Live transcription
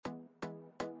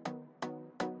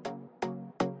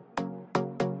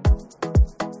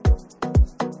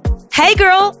Hey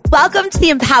girl, welcome to the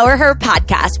Empower Her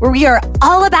podcast, where we are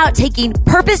all about taking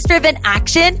purpose-driven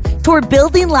action toward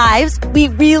building lives we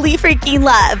really freaking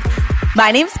love. My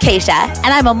name's Keisha, and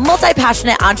I'm a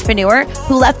multi-passionate entrepreneur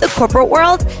who left the corporate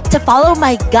world to follow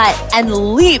my gut and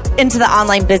leap into the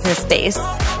online business space.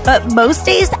 But most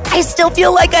days, I still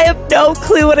feel like I have no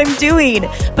clue what I'm doing.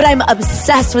 But I'm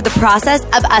obsessed with the process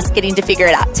of us getting to figure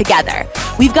it out together.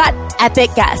 We've got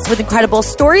epic guests with incredible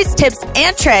stories, tips,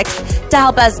 and tricks to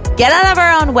help us get out of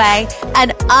our own way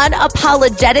and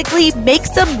unapologetically make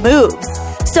some moves.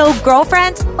 So,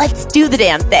 girlfriend, let's do the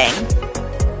damn thing.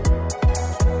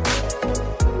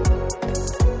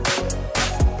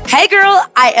 Hey girl,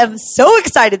 I am so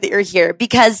excited that you're here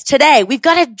because today we've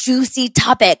got a juicy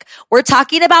topic. We're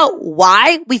talking about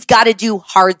why we've got to do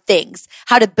hard things,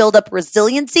 how to build up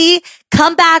resiliency,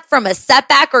 come back from a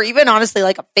setback, or even honestly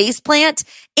like a face plant.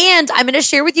 And I'm going to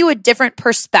share with you a different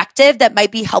perspective that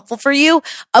might be helpful for you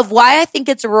of why I think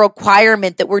it's a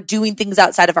requirement that we're doing things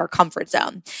outside of our comfort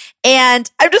zone. And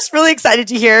I'm just really excited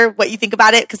to hear what you think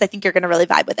about it because I think you're going to really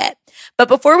vibe with it. But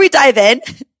before we dive in,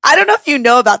 I don't know if you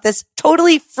know about this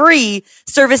totally free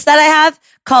service that I have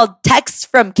called Texts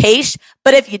from Keish,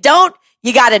 but if you don't,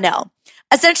 you got to know.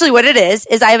 Essentially what it is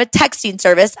I have a texting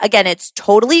service. Again, it's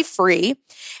totally free.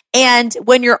 And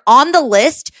when you're on the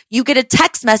list, you get a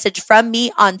text message from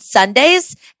me on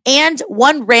Sundays and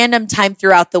one random time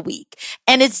throughout the week.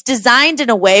 And it's designed in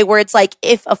a way where it's like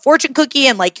if a fortune cookie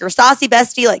and like your saucy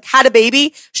bestie like had a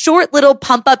baby, short little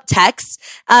pump up texts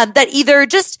that either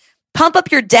just pump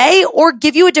up your day or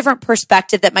give you a different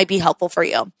perspective that might be helpful for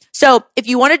you. So if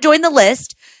you want to join the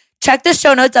list, check the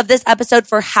show notes of this episode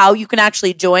for how you can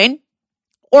actually join.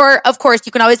 Or, of course,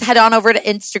 you can always head on over to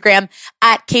Instagram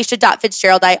at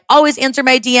Keisha.Fitzgerald. I always answer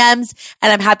my DMs,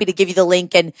 and I'm happy to give you the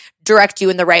link and direct you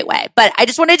in the right way. But I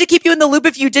just wanted to keep you in the loop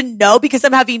if you didn't know, because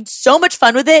I'm having so much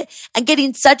fun with it and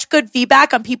getting such good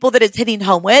feedback on people that it's hitting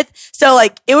home with. So,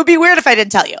 it would be weird if I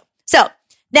didn't tell you. So,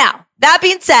 now, that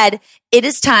being said, it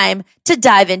is time to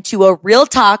dive into a real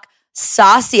talk,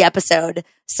 saucy episode.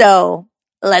 So,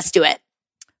 let's do it.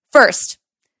 First,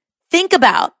 think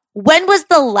about when was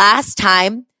the last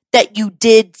time that you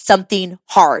did something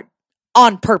hard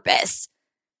on purpose?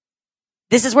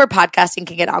 This is where podcasting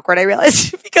can get awkward, I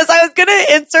realized, because I was going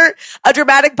to insert a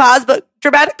dramatic pause, but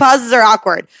dramatic pauses are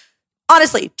awkward.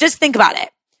 Honestly, just think about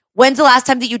it. When's the last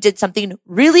time that you did something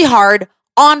really hard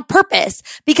on purpose?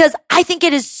 Because I think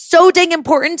it is so dang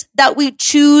important that we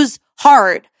choose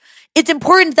hard. It's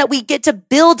important that we get to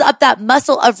build up that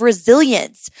muscle of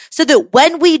resilience so that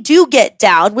when we do get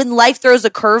down, when life throws a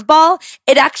curveball,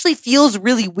 it actually feels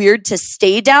really weird to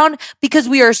stay down because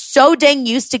we are so dang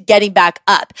used to getting back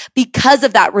up because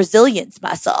of that resilience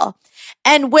muscle.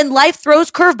 And when life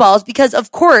throws curveballs, because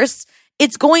of course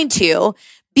it's going to,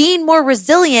 being more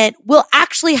resilient will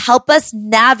actually help us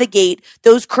navigate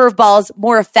those curveballs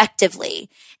more effectively.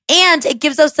 And it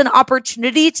gives us an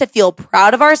opportunity to feel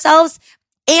proud of ourselves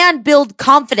and build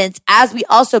confidence as we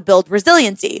also build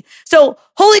resiliency. So,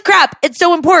 holy crap, it's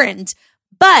so important.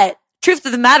 But truth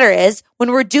of the matter is,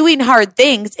 when we're doing hard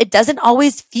things, it doesn't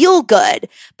always feel good.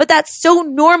 But that's so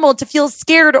normal to feel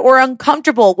scared or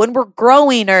uncomfortable when we're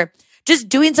growing or just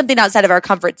doing something outside of our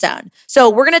comfort zone. So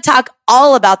we're going to talk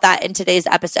all about that in today's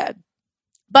episode.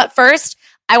 But first,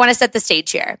 I want to set the stage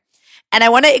here. And I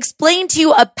want to explain to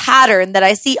you a pattern that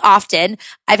I see often.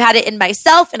 I've had it in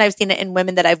myself and I've seen it in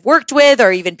women that I've worked with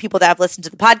or even people that have listened to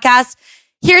the podcast.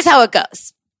 Here's how it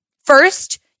goes.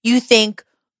 First, you think,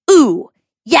 ooh,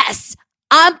 yes,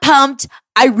 I'm pumped.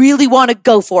 I really want to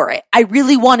go for it. I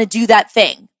really want to do that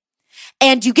thing.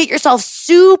 And you get yourself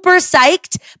super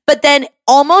psyched, but then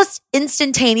almost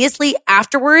instantaneously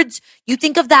afterwards, you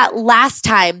think of that last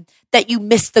time that you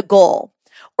missed the goal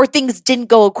or things didn't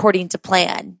go according to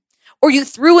plan. Or you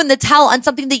threw in the towel on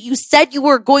something that you said you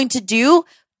were going to do,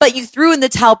 but you threw in the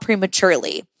towel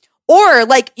prematurely. Or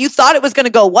you thought it was going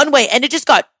to go one way and it just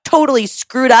got totally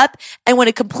screwed up and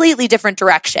went a completely different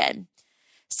direction.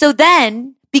 So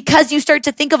then, because you start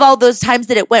to think of all those times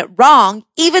that it went wrong,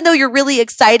 even though you're really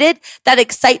excited, that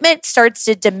excitement starts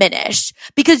to diminish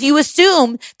because you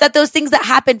assume that those things that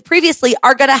happened previously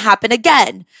are going to happen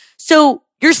again. So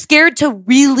you're scared to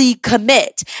really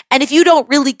commit. And if you don't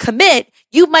really commit,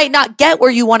 you might not get where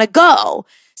you want to go.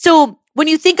 So when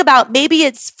you think about maybe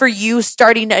it's for you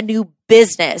starting a new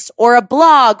business or a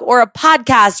blog or a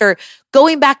podcast or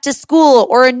going back to school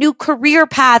or a new career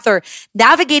path or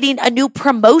navigating a new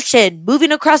promotion,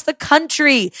 moving across the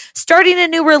country, starting a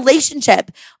new relationship.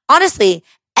 Honestly,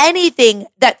 anything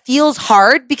that feels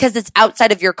hard because it's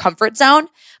outside of your comfort zone,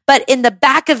 but in the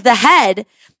back of the head,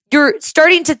 you're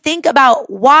starting to think about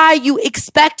why you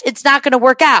expect it's not going to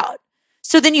work out.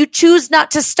 So then you choose not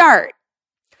to start.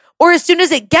 Or as soon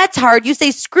as it gets hard, you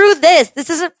say, screw this. This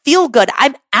doesn't feel good.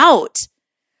 I'm out.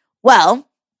 Well,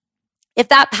 if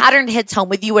that pattern hits home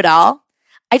with you at all,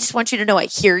 I just want you to know I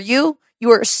hear you. You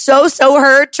are so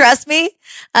hurt, trust me.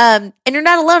 And you're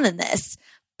not alone in this.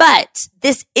 But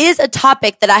this is a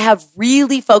topic that I have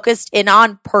really focused in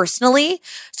on personally.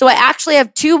 So I actually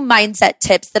have 2 mindset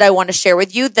tips that I want to share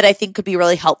with you that I think could be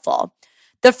really helpful.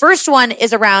 The first one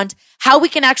is around how we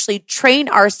can actually train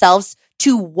ourselves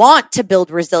to want to build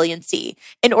resiliency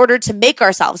in order to make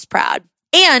ourselves proud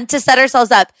and to set ourselves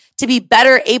up to be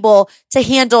better able to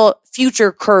handle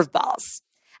future curveballs.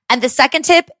 And the second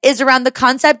tip is around the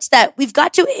concept that we've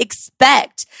got to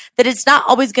expect that it's not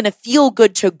always going to feel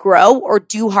good to grow or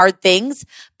do hard things,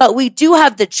 but we do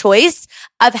have the choice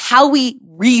of how we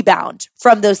rebound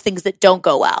from those things that don't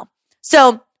go well.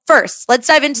 So first, let's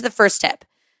dive into the first tip.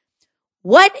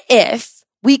 What if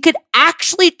we could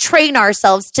actually train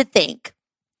ourselves to think,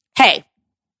 hey,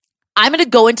 I'm going to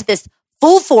go into this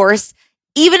full force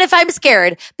even if I'm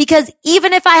scared, because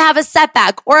even if I have a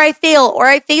setback or I fail or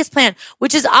I faceplant,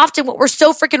 which is often what we're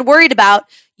so freaking worried about,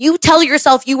 you tell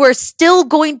yourself you are still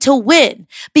going to win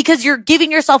because you're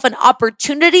giving yourself an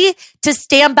opportunity to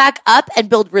stand back up and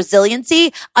build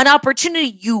resiliency, an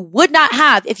opportunity you would not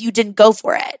have if you didn't go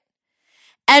for it.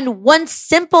 And one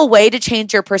simple way to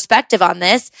change your perspective on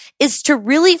this is to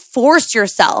really force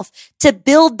yourself to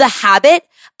build the habit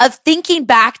of thinking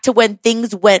back to when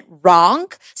things went wrong,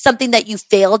 something that you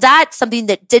failed at, something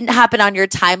that didn't happen on your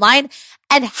timeline,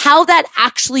 and how that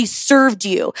actually served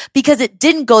you because it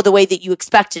didn't go the way that you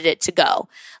expected it to go.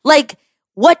 Like,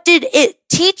 what did it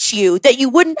teach you that you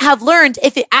wouldn't have learned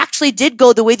if it actually did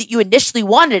go the way that you initially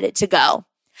wanted it to go?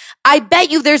 I bet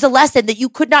you there's a lesson that you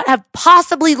could not have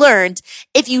possibly learned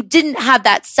if you didn't have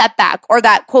that setback or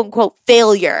that quote unquote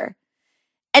failure.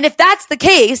 And if that's the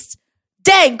case,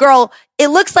 dang, girl, it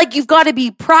looks like you've got to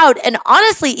be proud and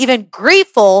honestly even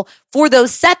grateful for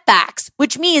those setbacks,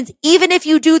 which means even if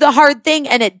you do the hard thing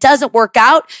and it doesn't work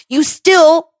out, you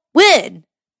still win.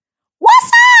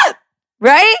 What's up?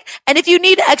 Right? And if you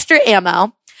need extra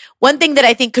ammo, one thing that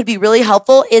I think could be really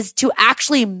helpful is to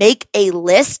actually make a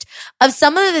list of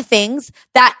some of the things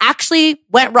that actually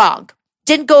went wrong,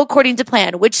 didn't go according to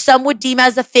plan, which some would deem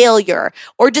as a failure,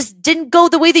 or just didn't go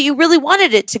the way that you really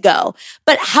wanted it to go,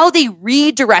 but how they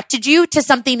redirected you to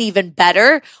something even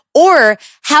better, or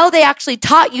how they actually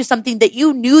taught you something that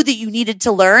you knew that you needed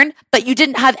to learn, but you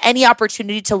didn't have any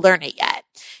opportunity to learn it yet.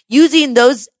 Using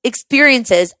those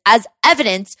experiences as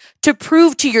evidence to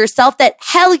prove to yourself that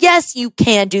hell yes, you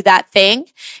can do that thing.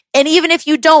 And even if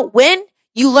you don't win,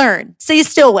 you learn. So you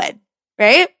still win,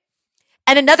 right?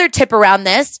 And another tip around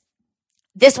this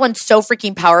one's so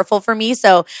freaking powerful for me.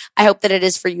 So I hope that it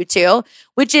is for you too,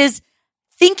 which is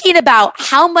thinking about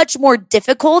how much more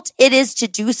difficult it is to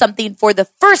do something for the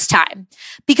first time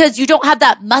because you don't have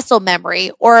that muscle memory,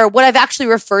 or what I've actually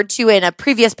referred to in a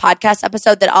previous podcast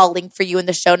episode that I'll link for you in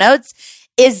the show notes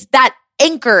is that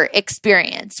anchor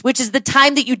experience, which is the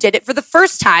time that you did it for the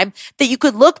first time that you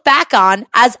could look back on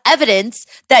as evidence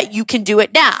that you can do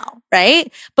it now,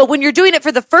 right? But when you're doing it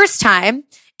for the first time,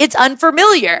 it's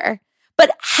unfamiliar.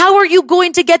 But how are you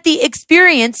going to get the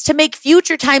experience to make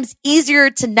future times easier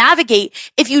to navigate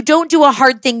if you don't do a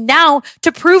hard thing now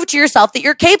to prove to yourself that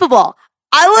you're capable?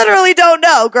 I literally don't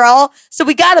know, girl. So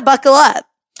we got to buckle up.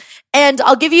 And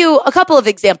I'll give you a couple of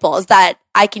examples that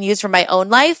I can use from my own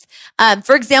life.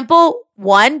 For example,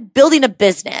 one, building a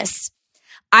business.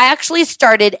 I actually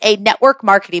started a network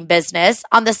marketing business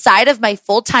on the side of my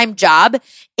full-time job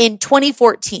in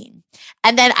 2014.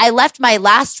 And then I left my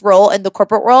last role in the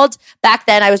corporate world. Back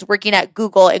then, I was working at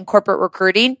Google in corporate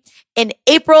recruiting in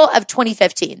April of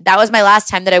 2015. That was my last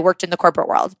time that I worked in the corporate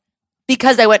world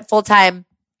because I went full-time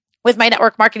with my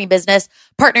network marketing business,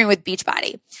 partnering with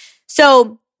Beachbody.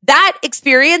 So that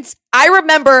experience, I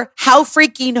remember how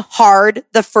freaking hard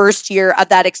the first year of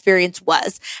that experience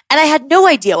was. And I had no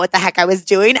idea what the heck I was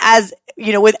doing, as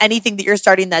you know, with anything that you're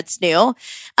starting that's new.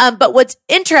 But what's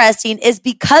interesting is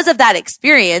because of that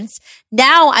experience,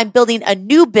 now I'm building a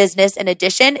new business in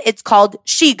addition. It's called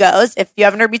She Goes. If you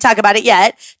haven't heard me talk about it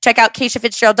yet, check out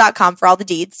KeishaFitzgerald.com for all the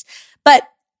deets. But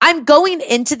I'm going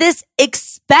into this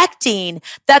expecting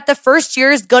that the first year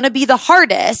is going to be the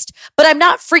hardest, but I'm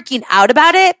not freaking out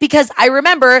about it because I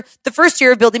remember the first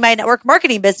year of building my network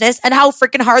marketing business and how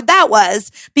freaking hard that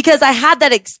was because I had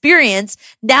that experience.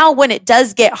 Now, when it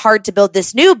does get hard to build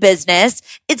this new business,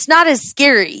 it's not as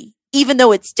scary, even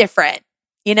though it's different,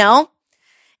 you know?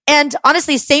 And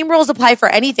honestly, same rules apply for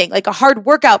anything, like a hard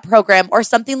workout program or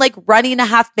something like running a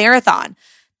half marathon.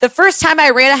 The first time I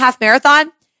ran a half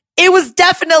marathon, it was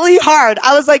definitely hard.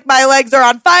 I was like, my legs are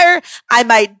on fire. I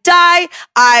might die.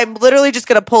 I'm literally just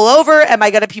going to pull over. Am I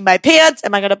going to pee my pants?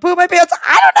 Am I going to poo my pants?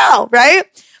 I don't know, right?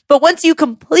 But once you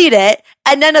complete it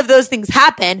and none of those things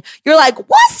happen, you're like,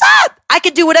 what's up? I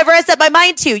can do whatever I set my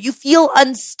mind to. You feel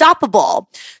unstoppable.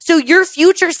 So your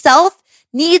future self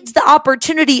needs the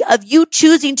opportunity of you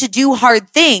choosing to do hard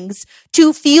things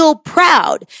to feel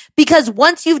proud. Because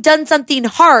once you've done something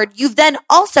hard, you've then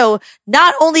also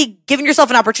not only given yourself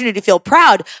an opportunity to feel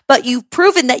proud, but you've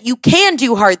proven that you can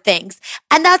do hard things.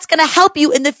 And that's going to help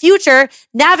you in the future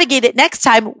navigate it next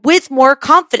time with more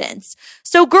confidence.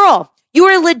 So girl, you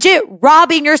are legit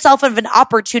robbing yourself of an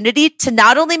opportunity to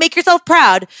not only make yourself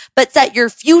proud, but set your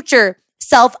future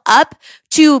self up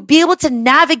to be able to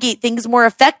navigate things more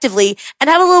effectively and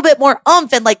have a little bit more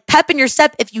oomph and like pep in your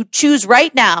step if you choose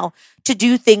right now to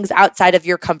do things outside of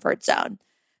your comfort zone.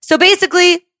 So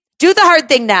basically, do the hard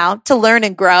thing now to learn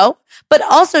and grow, but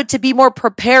also to be more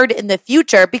prepared in the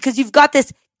future because you've got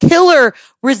this killer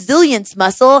resilience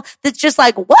muscle that's just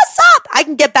like, what's up? I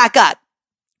can get back up.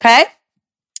 Okay?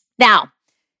 Now,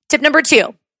 tip number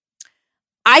 2.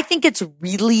 I think it's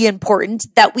really important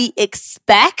that we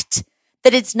expect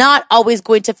that it's not always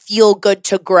going to feel good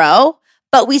to grow,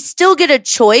 but we still get a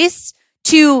choice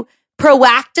to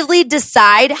proactively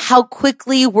decide how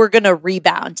quickly we're going to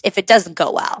rebound if it doesn't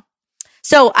go well.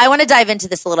 So I want to dive into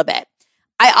this a little bit.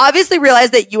 I obviously realize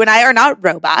that you and I are not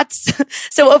robots.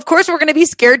 So of course we're going to be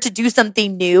scared to do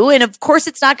something new. And of course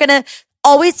it's not going to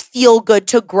always feel good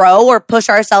to grow or push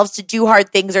ourselves to do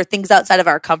hard things or things outside of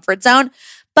our comfort zone.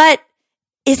 But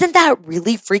isn't that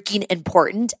really freaking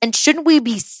important? And shouldn't we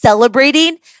be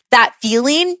celebrating that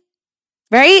feeling,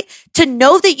 right? To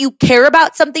know that you care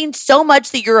about something so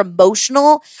much that you're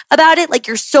emotional about it, like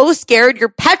you're so scared, you're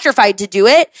petrified to do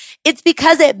it. It's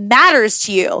because it matters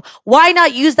to you. Why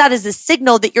not use that as a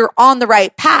signal that you're on the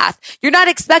right path? You're not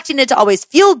expecting it to always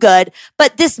feel good,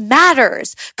 but this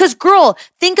matters. Because girl,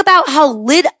 think about how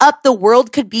lit up the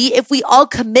world could be if we all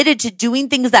committed to doing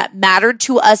things that mattered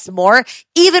to us more,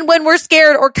 even when we're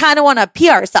scared or kind of want to pee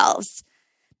ourselves.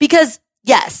 Because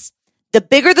yes, the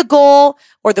bigger the goal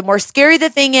or the more scary the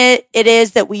thing it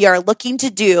is that we are looking to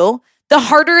do, the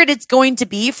harder it's going to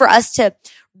be for us to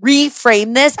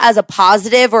reframe this as a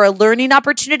positive or a learning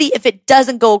opportunity if it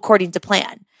doesn't go according to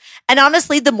plan. And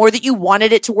honestly, the more that you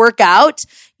wanted it to work out,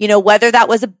 whether that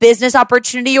was a business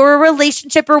opportunity or a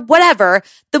relationship or whatever,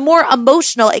 the more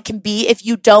emotional it can be if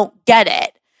you don't get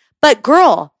it. But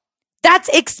girl, that's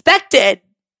expected,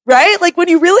 right? Like when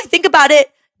you really think about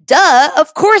it, duh,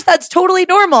 of course, that's totally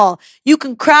normal. You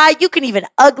can cry. You can even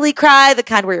ugly cry, the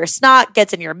kind where your snot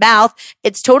gets in your mouth.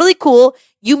 It's totally cool.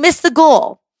 You missed the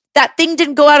goal. That thing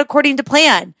didn't go out according to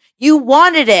plan. You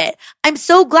wanted it. I'm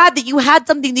so glad that you had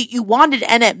something that you wanted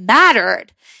and it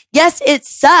mattered. Yes, it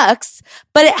sucks,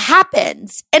 but it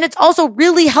happens. And it's also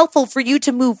really helpful for you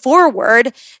to move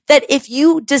forward that if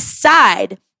you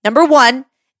decide, number 1,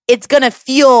 it's going to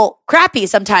feel crappy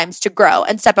sometimes to grow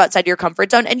and step outside your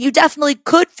comfort zone, and you definitely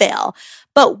could fail.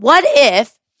 But what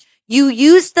if you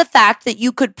use the fact that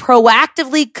you could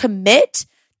proactively commit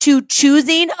to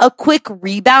choosing a quick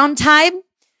rebound time?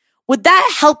 Would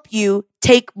that help you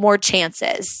take more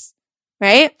chances,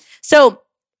 right? So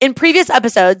in previous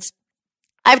episodes,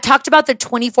 I've talked about the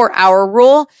 24-hour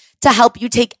rule to help you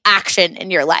take action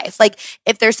in your life. Like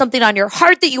if there's something on your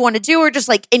heart that you want to do or just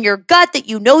like in your gut that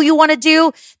you know you want to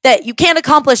do that you can't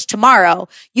accomplish tomorrow,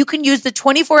 you can use the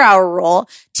 24-hour rule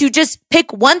to just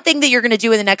pick one thing that you're going to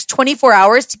do in the next 24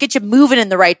 hours to get you moving in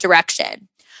the right direction.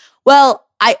 Well,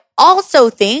 I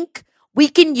also think we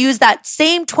can use that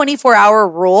same 24-hour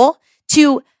rule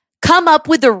to come up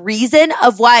with a reason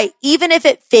of why even if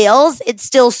it fails, it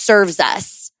still serves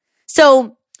us.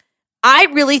 So I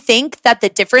really think that the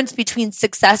difference between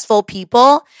successful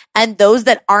people and those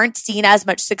that aren't seeing as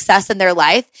much success in their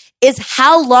life is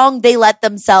how long they let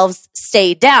themselves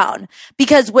stay down.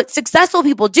 Because what successful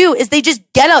people do is they just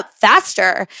get up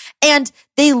faster and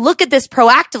they look at this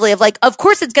proactively of like, of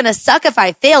course it's going to suck if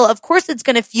I fail. Of course it's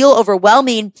going to feel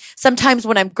overwhelming. Sometimes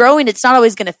when I'm growing, it's not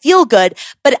always going to feel good,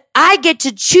 but I get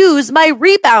to choose my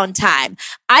rebound time.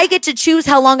 I get to choose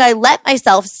how long I let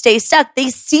myself stay stuck. They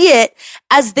see it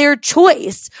as their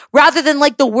choice rather than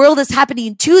like the world is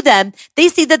happening to them. They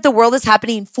see that the world is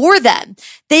happening for them.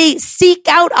 They seek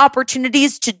out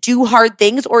opportunities to do hard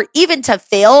things or even to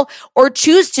fail or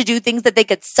choose to do things that they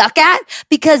could suck at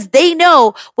because they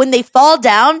know when they fall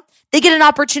down, they get an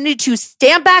opportunity to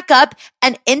stand back up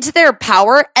and into their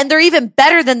power. And they're even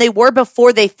better than they were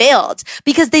before they failed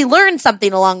because they learned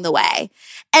something along the way.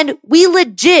 And we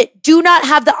legit do not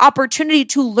have the opportunity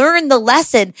to learn the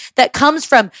lesson that comes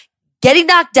from getting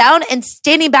knocked down and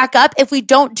standing back up if we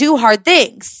don't do hard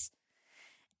things.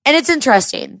 And it's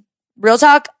interesting. Real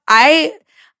talk, I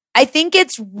think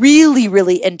it's really,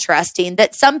 really interesting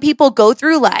that some people go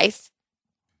through life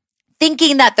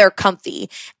thinking that they're comfy.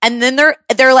 And then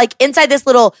they're like inside this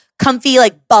little comfy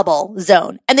like bubble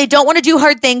zone. And they don't want to do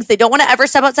hard things. They don't want to ever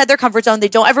step outside their comfort zone. They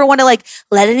don't ever want to like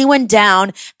let anyone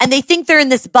down. And they think they're in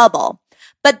this bubble.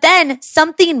 But then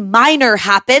something minor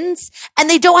happens and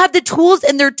they don't have the tools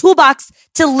in their toolbox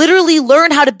to literally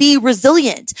learn how to be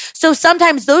resilient. So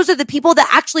sometimes those are the people that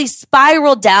actually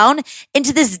spiral down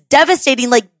into this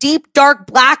devastating, like deep, dark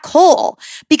black hole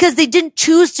because they didn't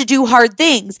choose to do hard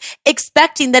things,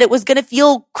 expecting that it was going to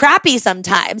feel crappy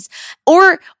sometimes,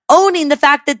 or owning the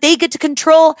fact that they get to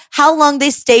control how long they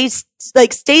stay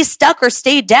stuck or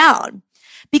stay down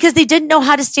because they didn't know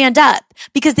how to stand up,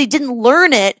 because they didn't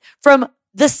learn it from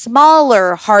the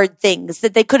smaller hard things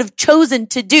that they could have chosen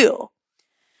to do.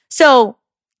 So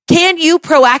can you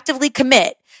proactively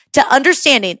commit to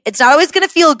understanding it's not always going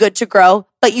to feel good to grow,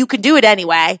 but you can do it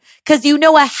anyway because you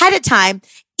know ahead of time,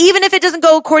 even if it doesn't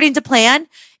go according to plan,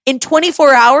 in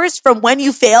 24 hours from when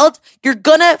you failed, you're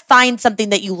going to find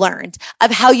something that you learned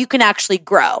of how you can actually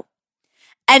grow.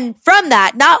 And from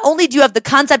that, not only do you have the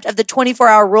concept of the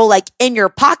 24-hour rule like in your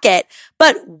pocket,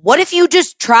 but what if you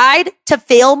just tried to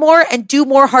fail more and do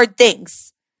more hard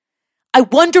things? I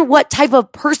wonder what type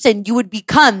of person you would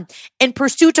become in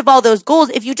pursuit of all those goals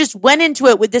if you just went into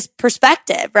it with this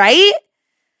perspective, right?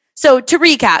 So to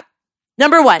recap,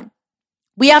 number one,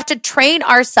 we have to train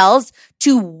ourselves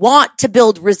to want to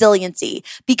build resiliency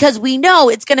because we know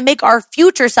it's going to make our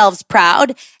future selves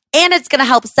proud and it's going to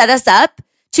help set us up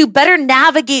to better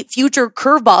navigate future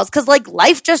curveballs because like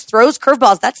life just throws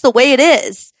curveballs. That's the way it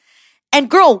is. And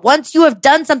girl, once you have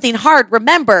done something hard,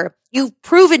 remember, you've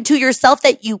proven to yourself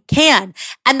that you can.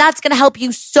 And that's going to help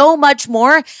you so much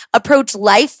more approach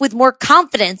life with more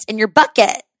confidence in your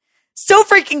bucket. So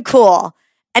freaking cool.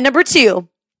 And number two,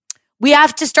 we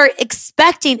have to start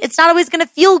expecting it's not always going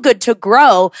to feel good to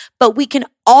grow, but we can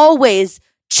always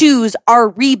choose our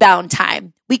rebound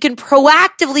time. We can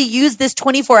proactively use this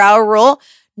 24-hour rule,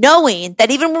 knowing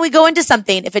that even when we go into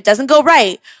something, if it doesn't go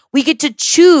right, we get to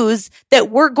choose that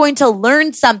we're going to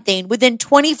learn something within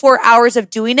 24 hours of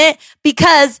doing it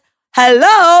because,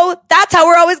 hello, that's how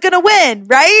we're always going to win,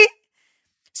 right?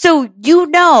 So you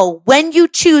know when you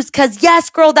choose, because yes,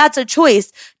 girl, that's a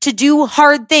choice to do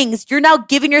hard things. You're now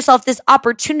giving yourself this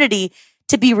opportunity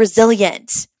to be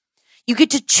resilient. You get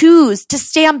to choose to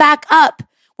stand back up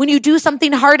when you do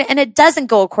something hard and it doesn't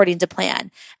go according to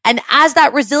plan. And as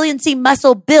that resiliency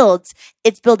muscle builds,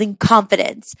 it's building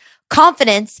confidence.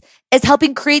 Confidence is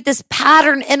helping create this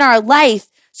pattern in our life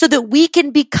so that we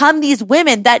can become these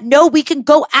women that know we can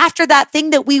go after that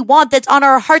thing that we want, that's on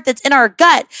our heart, that's in our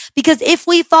gut. Because if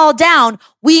we fall down,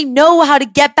 we know how to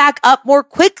get back up more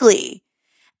quickly.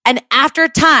 And after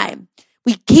time,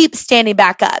 we keep standing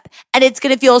back up. And it's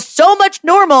going to feel so much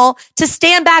normal to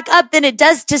stand back up than it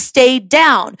does to stay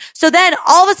down. So then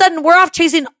all of a sudden we're off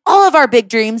chasing all of our big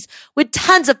dreams with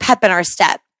tons of pep in our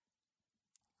step.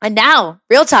 And now,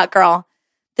 real talk, girl,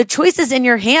 the choice is in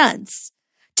your hands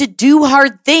to do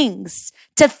hard things,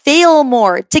 to fail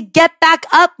more, to get back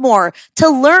up more, to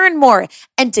learn more,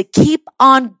 and to keep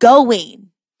on going.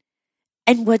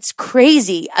 And what's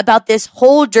crazy about this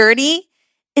whole journey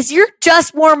is you're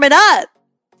just warming up.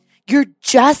 You're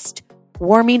just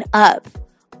warming up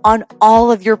on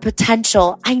all of your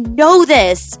potential. I know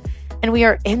this. And we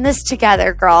are in this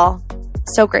together, girl.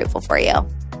 So grateful for you.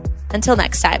 Until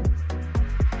next time.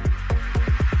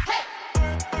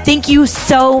 Thank you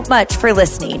so much for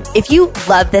listening. If you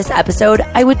love this episode,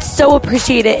 I would so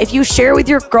appreciate it if you share with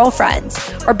your girlfriends,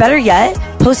 or better yet,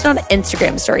 post it on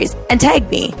Instagram stories and tag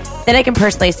me. Then I can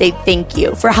personally say thank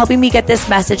you for helping me get this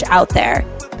message out there.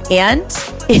 And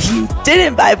if you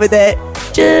didn't vibe with it,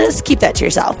 just keep that to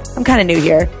yourself. I'm kind of new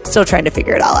here, still trying to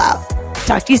figure it all out.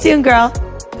 Talk to you soon, girl.